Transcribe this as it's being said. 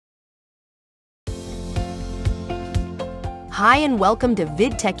Hi and welcome to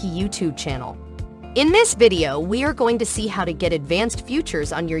VidTechy YouTube channel. In this video, we are going to see how to get advanced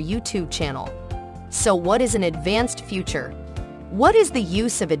features on your YouTube channel. So what is an advanced feature? What is the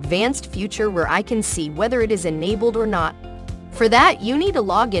use of advanced feature where I can see whether it is enabled or not? For that, you need to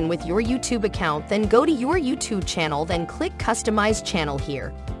log in with your YouTube account, then go to your YouTube channel, then click Customize Channel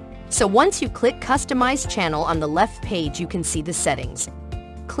here. So once you click Customize Channel on the left page, you can see the settings.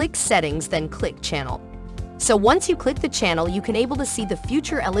 Click Settings, then click Channel. So once you click the channel, you can able to see the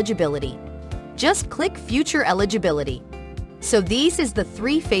future eligibility. Just click Future Eligibility. So these is the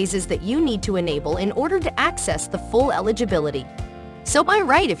 3 phases that you need to enable in order to access the full eligibility. So by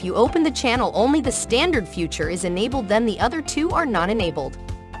right, if you open the channel, only the standard feature is enabled, then the other 2 are not enabled.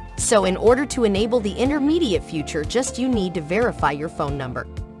 So in order to enable the intermediate feature, just you need to verify your phone number.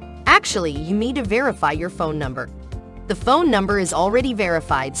 Actually, you need to verify your phone number. The phone number is already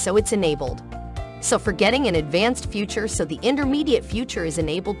verified, so it's enabled. So for getting an advanced feature, so the intermediate feature is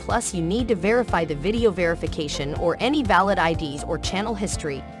enabled, plus you need to verify the video verification or any valid IDs or channel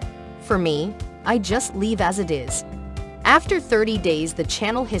history. For me, I just leave as it is. After 30 days, the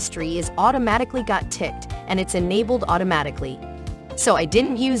channel history is automatically got ticked and it's enabled automatically. So I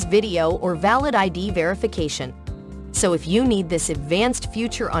didn't use video or valid ID verification. So if you need this advanced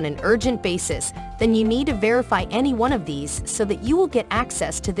feature on an urgent basis, then you need to verify any one of these so that you will get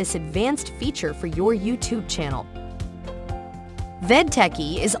access to this advanced feature for your YouTube channel.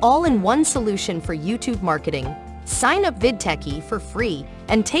 VidTechy is all-in-one solution for YouTube marketing. Sign up VidTechy for free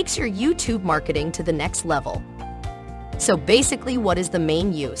and takes your YouTube marketing to the next level. So basically, what is the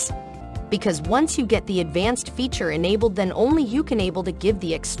main use? Because once you get the advanced feature enabled, then only you can able to give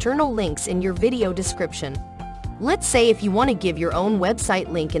the external links in your video description. Let's say if you want to give your own website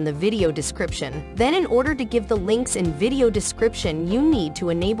link in the video description, then in order to give the links in video description, you need to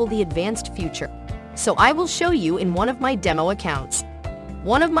enable the advanced feature. So I will show you in one of my demo accounts.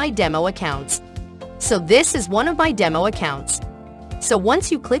 So this is one of my demo accounts. So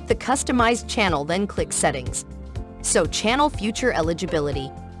once you click the customized channel, then click settings. So channel feature eligibility.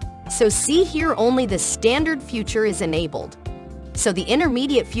 So see here, only the standard feature is enabled. So the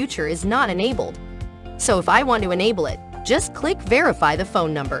intermediate feature is not enabled. So if I want to enable it, just click verify the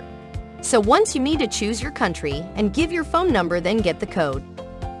phone number. So once you need to choose your country and give your phone number, then get the code.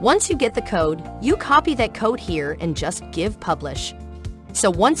 Once you get the code, you copy that code here and just give publish. So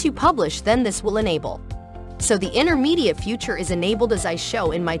once you publish, then this will enable. So the intermediate feature is enabled as I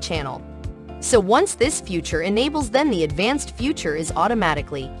show in my channel. So once this feature enables, then the advanced feature is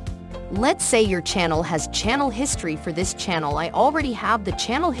automatically. Let's say your channel has channel history. For this channel, I already have the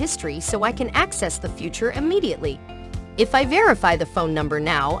channel history, so I can access the feature immediately. If I verify the phone number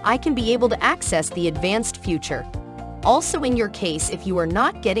now, I can be able to access the advanced feature. Also, in your case, if you are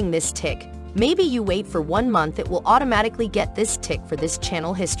not getting this tick, maybe you wait for 1 month, it will automatically get this tick for this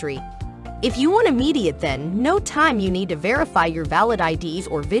channel history. If you want immediate, then no time you need to verify your valid IDs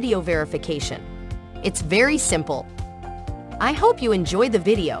or video verification. It's very simple. I hope you enjoyed the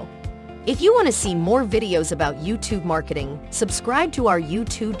video. If you want to see more videos about YouTube marketing, subscribe to our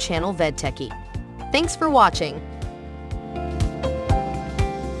YouTube channel VidTechy. Thanks for watching.